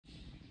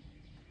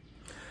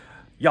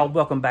Y'all,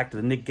 welcome back to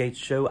the Nick Gates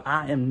Show.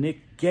 I am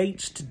Nick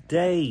Gates.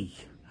 Today,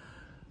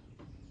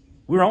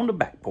 we're on the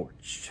back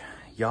porch,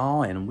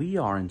 y'all, and we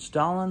are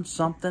installing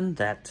something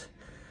that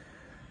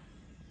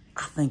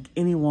I think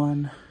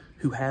anyone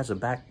who has a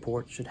back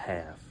porch should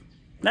have.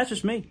 That's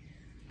just me.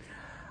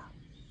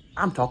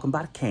 I'm talking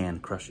about a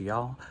can crusher,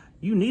 y'all.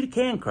 You need a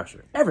can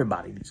crusher.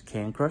 Everybody needs a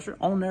can crusher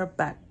on their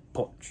back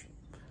porch.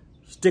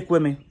 Stick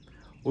with me.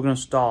 We're going to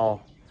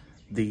install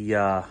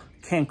the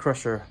can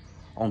crusher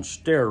on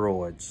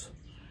steroids.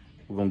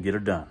 We're going to get her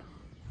done.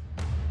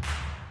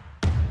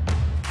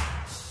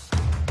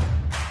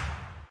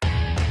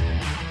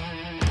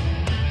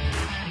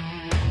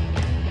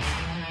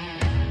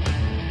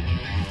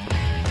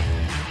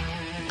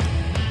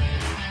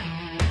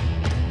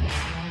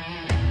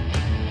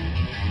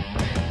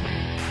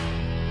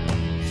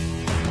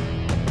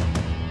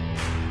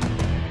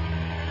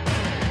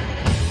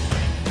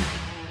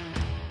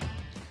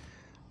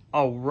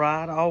 All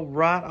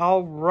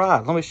right.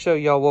 Let me show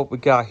y'all what we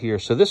got here.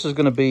 So this is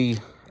going to be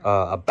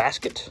a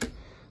basket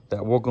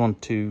that we're going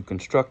to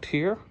construct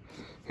here.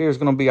 Here's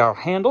going to be our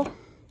handle.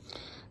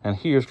 And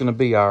here's going to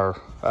be our,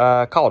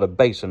 call it a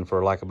basin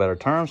for lack of better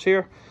terms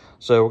here.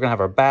 So we're going to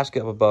have our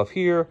basket up above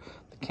here.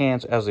 The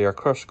cans, as they are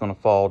crushed, are going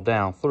to fall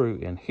down through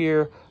in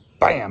here.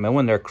 Bam! And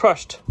when they're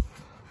crushed,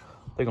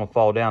 they're going to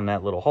fall down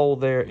that little hole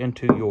there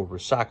into your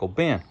recycle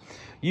bin.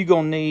 You're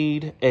going to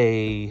need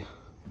a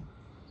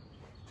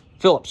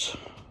Phillips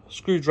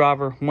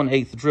screwdriver,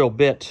 1/8 drill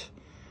bit.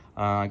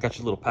 Got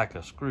your little pack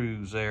of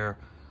screws there.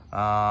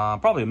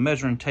 Probably a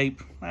measuring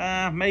tape,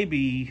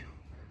 maybe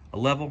a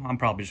level. I'm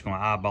probably just going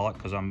to eyeball it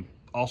because I'm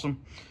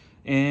awesome.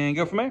 And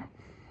go from there.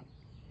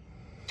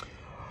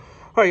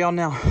 All right, y'all.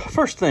 Now,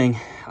 first thing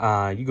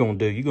you're going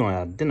to do, you're going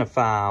to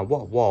identify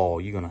what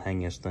wall you're going to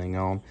hang this thing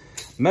on.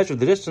 Measure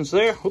the distance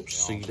there. Oops,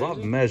 see, so I've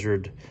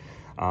measured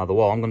the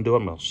wall. I'm going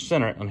to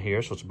center it in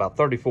here, so it's about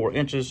 34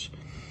 inches.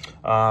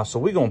 So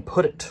we're going to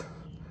put it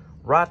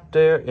right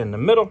there in the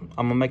middle.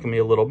 I'm going to make me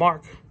a little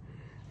mark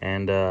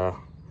and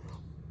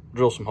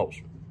drill some holes.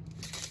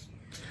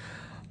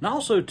 Now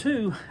also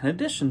too, in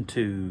addition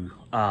to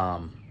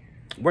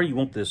where you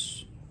want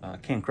this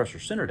can crusher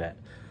centered at,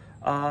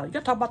 you got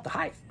to talk about the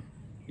height.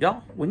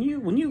 Y'all, when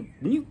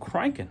you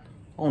cranking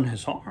on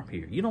his arm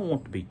here, you don't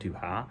want it to be too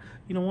high.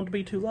 You don't want it to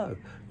be too low.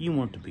 You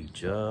want it to be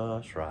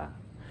just right.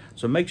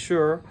 So make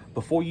sure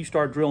before you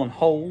start drilling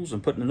holes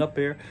and putting it up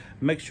there,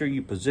 make sure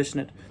you position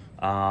it.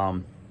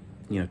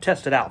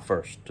 Test it out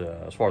first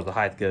as far as the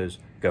height goes.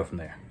 Go from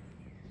there.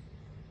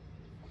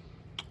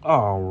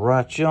 All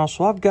right, y'all.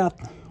 So I've got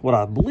what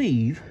I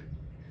believe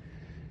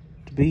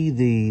to be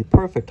the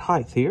perfect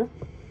height here,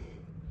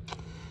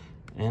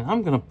 and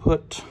I'm gonna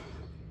put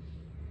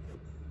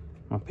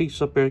my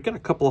piece up there. Got a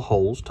couple of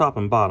holes, top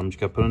and bottom. You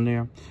got to put in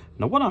there.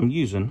 Now, what I'm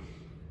using,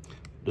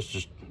 this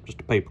is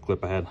just a paper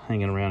clip I had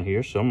hanging around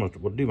here, so I'm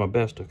gonna do my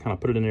best to kind of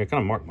put it in there,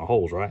 kind of mark my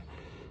holes, right?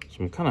 So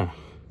I'm kind of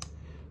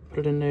put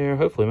it in there,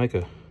 hopefully make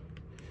a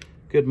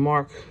good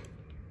mark.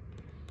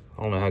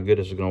 I don't know how good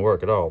this is gonna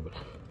work at all, but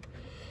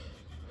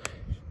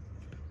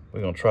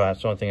we're gonna try it.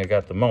 It's the only thing I got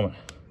at the moment.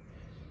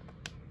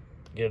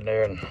 Get in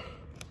there and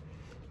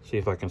see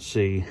if I can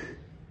see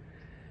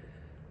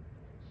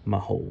my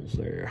holes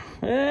there.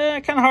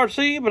 Kind of hard to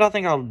see, but I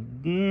think I'll,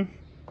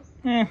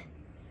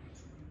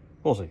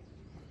 we'll see.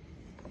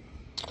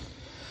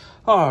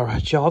 All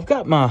right, y'all, I've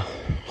got my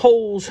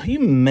holes. You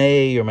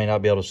may or may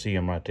not be able to see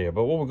them right there,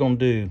 but what we're gonna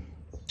do,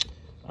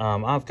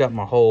 I've got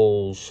my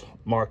holes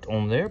marked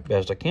on there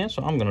best I can,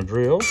 so I'm gonna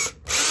drill.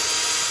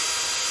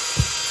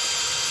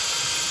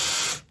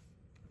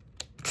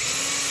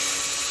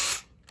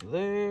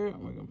 There,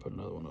 we're gonna put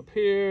another one up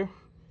here.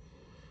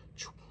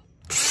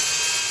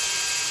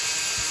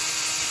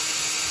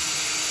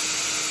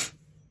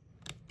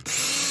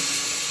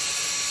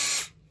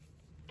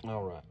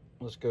 All right,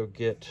 let's go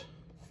get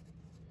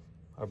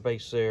our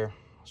base there,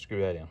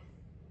 screw that in.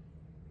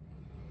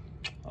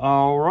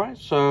 All right,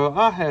 so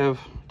I have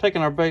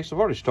taken our base. I've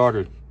already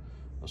started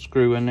a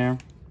screw in there.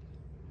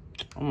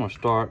 I'm gonna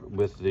start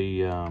with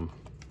the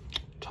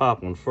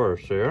top one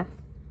first there.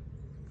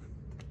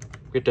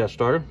 Get that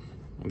started.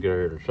 I'll get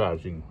her to the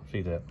side so you can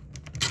see that.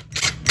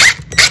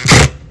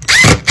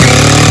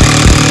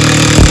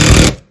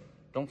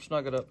 Don't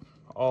snug it up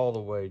all the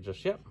way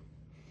just yet.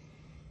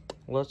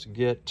 Let's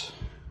get,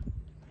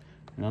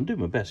 and I'll do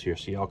my best here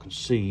so y'all can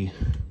see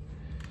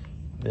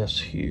this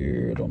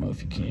here. I don't know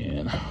if you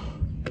can.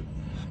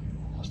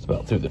 Just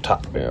about through the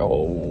top there.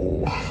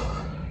 Oh,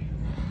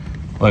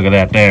 look at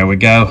that. There we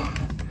go.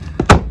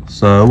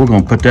 So we're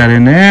gonna put that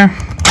in there.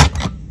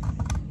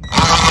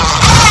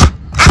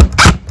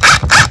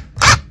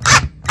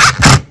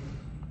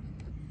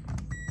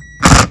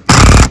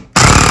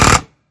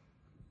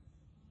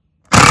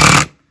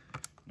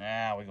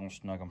 Now we're gonna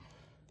snug them.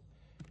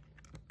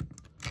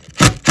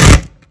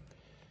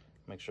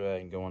 Make sure that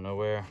ain't going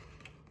nowhere.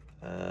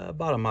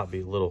 Bottom might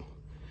be a little.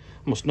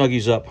 I'm gonna snug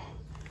these up.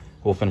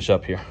 We'll finish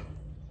up here.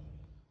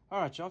 All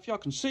right, y'all, if y'all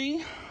can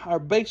see, our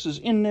base is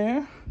in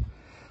there.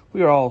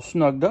 We are all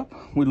snugged up.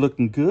 We're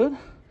looking good.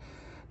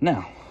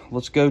 Now,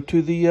 let's go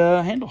to the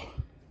handle.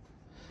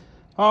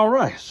 All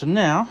right, so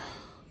now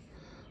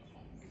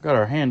got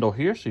our handle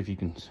here. See if you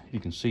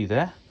can see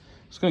that.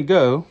 It's gonna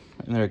go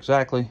in there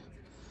exactly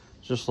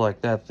just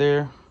like that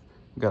there.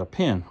 We got a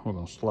pin. We're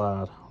gonna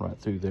slide right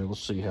through there.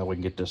 Let's see how we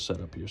can get this set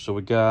up here. So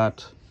we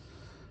got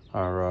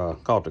our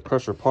call it the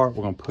crusher part.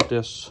 We're gonna put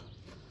this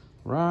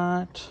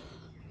right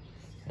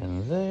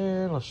in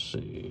there. Let's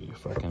see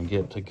if I can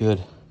get a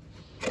good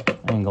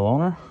angle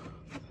on her.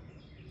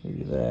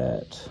 Do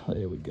that.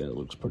 There we go.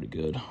 Looks pretty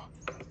good.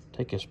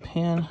 Take this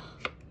pin.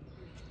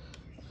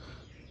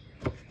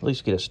 At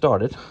least get it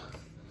started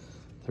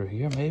through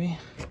here, maybe.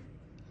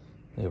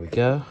 There we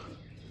go.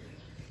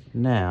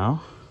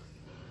 Now,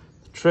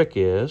 the trick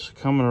is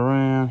coming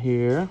around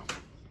here.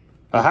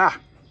 Aha!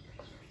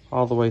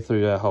 All the way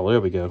through that hole.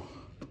 There we go.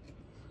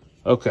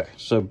 Okay,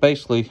 so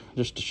basically,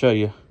 just to show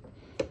you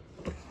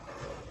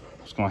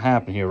what's going to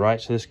happen here,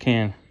 right? So this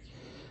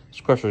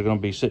crusher is going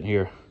to be sitting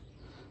here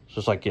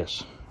just like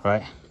this,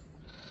 right?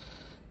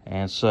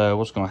 And so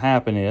what's going to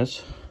happen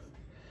is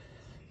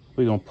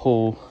we're going to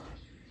pull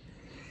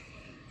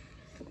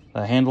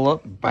the handle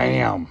up,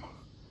 bam.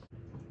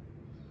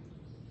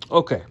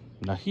 Okay,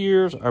 now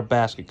here's our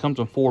basket. It comes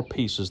in 4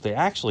 pieces. They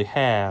actually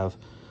have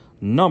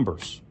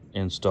numbers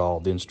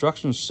installed. The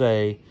instructions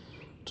say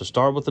to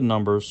start with the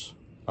numbers,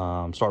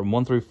 start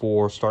 1 through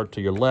 4, start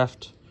to your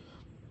left,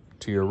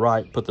 to your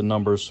right, put the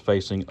numbers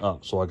facing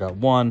up. So I got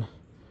 1,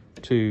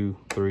 2,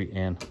 3,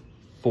 and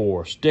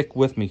 4. Stick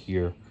with me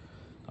here.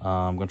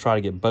 I'm gonna try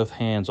to get both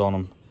hands on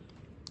them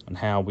and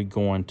how we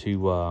going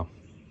to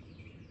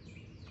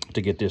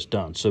get this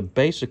done. So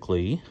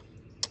basically,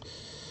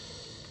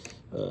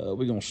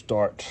 we're gonna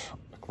start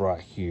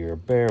right here.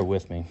 Bear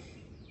with me.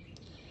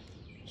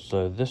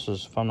 So this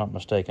is, if I'm not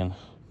mistaken,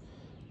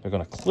 they're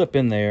gonna clip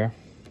in there,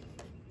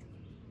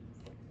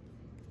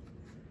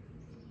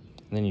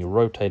 and then you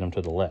rotate them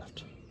to the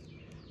left,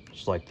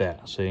 just like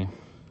that. See?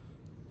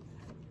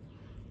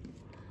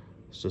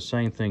 It's the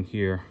same thing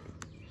here.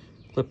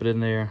 Clip it in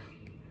there,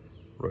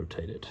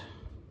 rotate it.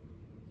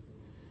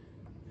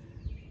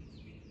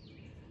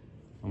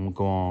 I'm gonna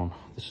go on.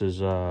 This is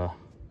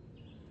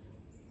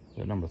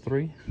number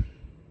 3.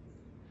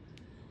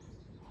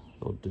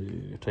 We'll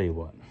do, tell you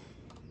what.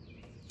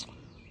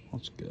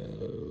 Let's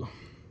go.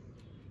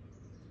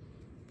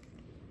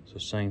 It's the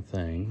same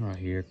thing right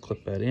here.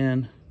 Clip that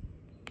in.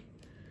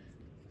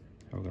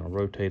 And we're gonna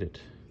rotate it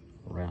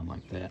around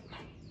like that.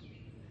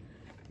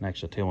 And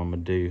actually, I'll tell you what I'm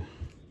gonna do.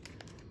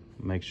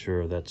 Make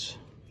sure that's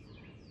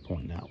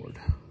pointing outward.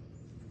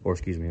 Or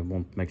excuse me, I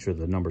want to make sure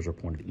the numbers are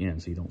pointed in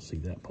so you don't see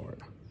that part.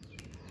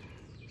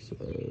 So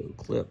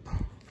clip,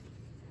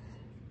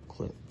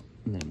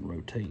 and then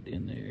rotate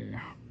in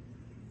there.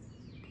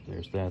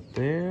 There's that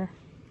there.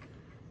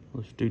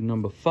 Let's do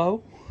number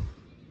 4.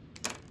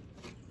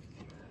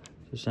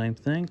 The same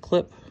thing,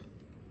 clip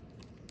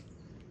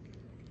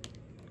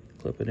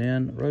it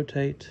in,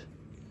 rotate.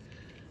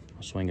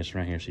 I'll swing this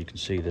around here so you can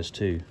see this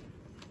too.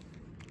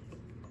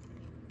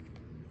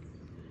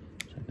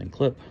 Same thing,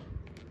 clip,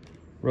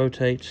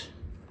 rotate.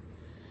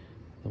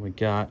 Then we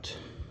got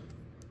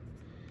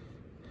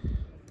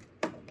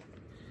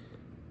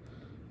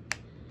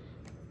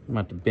I'm gonna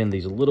have to bend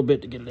these a little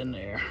bit to get it in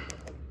there.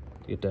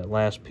 Get that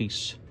last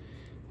piece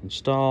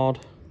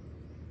installed.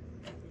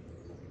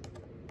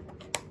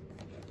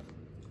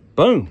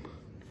 Boom.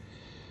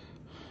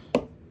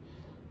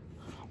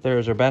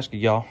 There's our basket,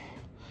 y'all.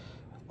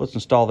 Let's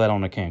install that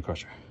on the can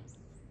crusher.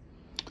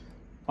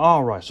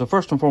 All right, so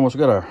first and foremost, we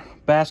got our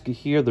basket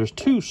here. There's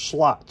 2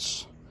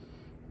 slots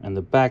in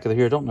the back of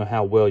here. I don't know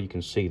how well you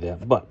can see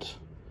that, but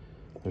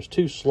there's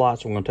 2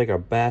 slots. We're gonna take our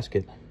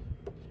basket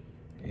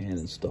and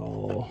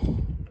install.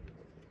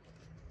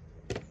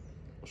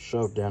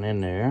 Shove down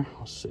in there.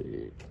 Let's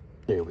see.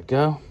 There we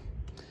go.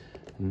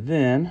 And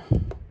then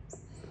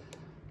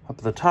up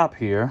at the top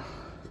here,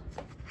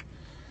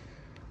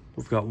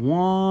 we've got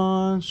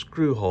 1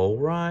 screw hole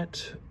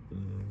right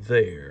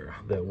there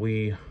that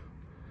we,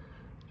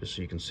 just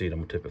so you can see it, I'm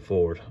gonna tip it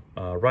forward.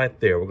 Right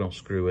there, we're gonna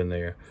screw in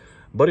there.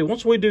 Buddy,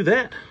 once we do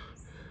that,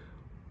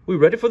 we're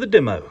ready for the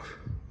demo.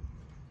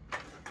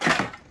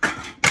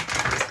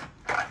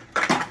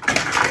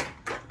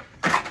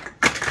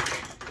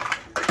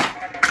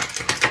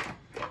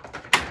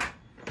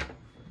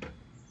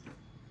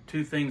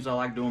 Two things I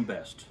like doing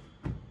best: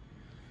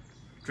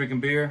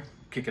 drinking beer,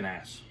 kicking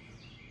ass.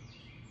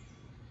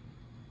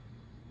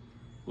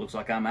 Looks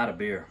like I'm out of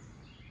beer.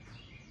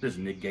 This is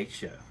Nick Gates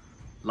Show.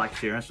 Like,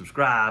 share, and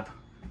subscribe.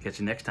 Catch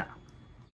you next time.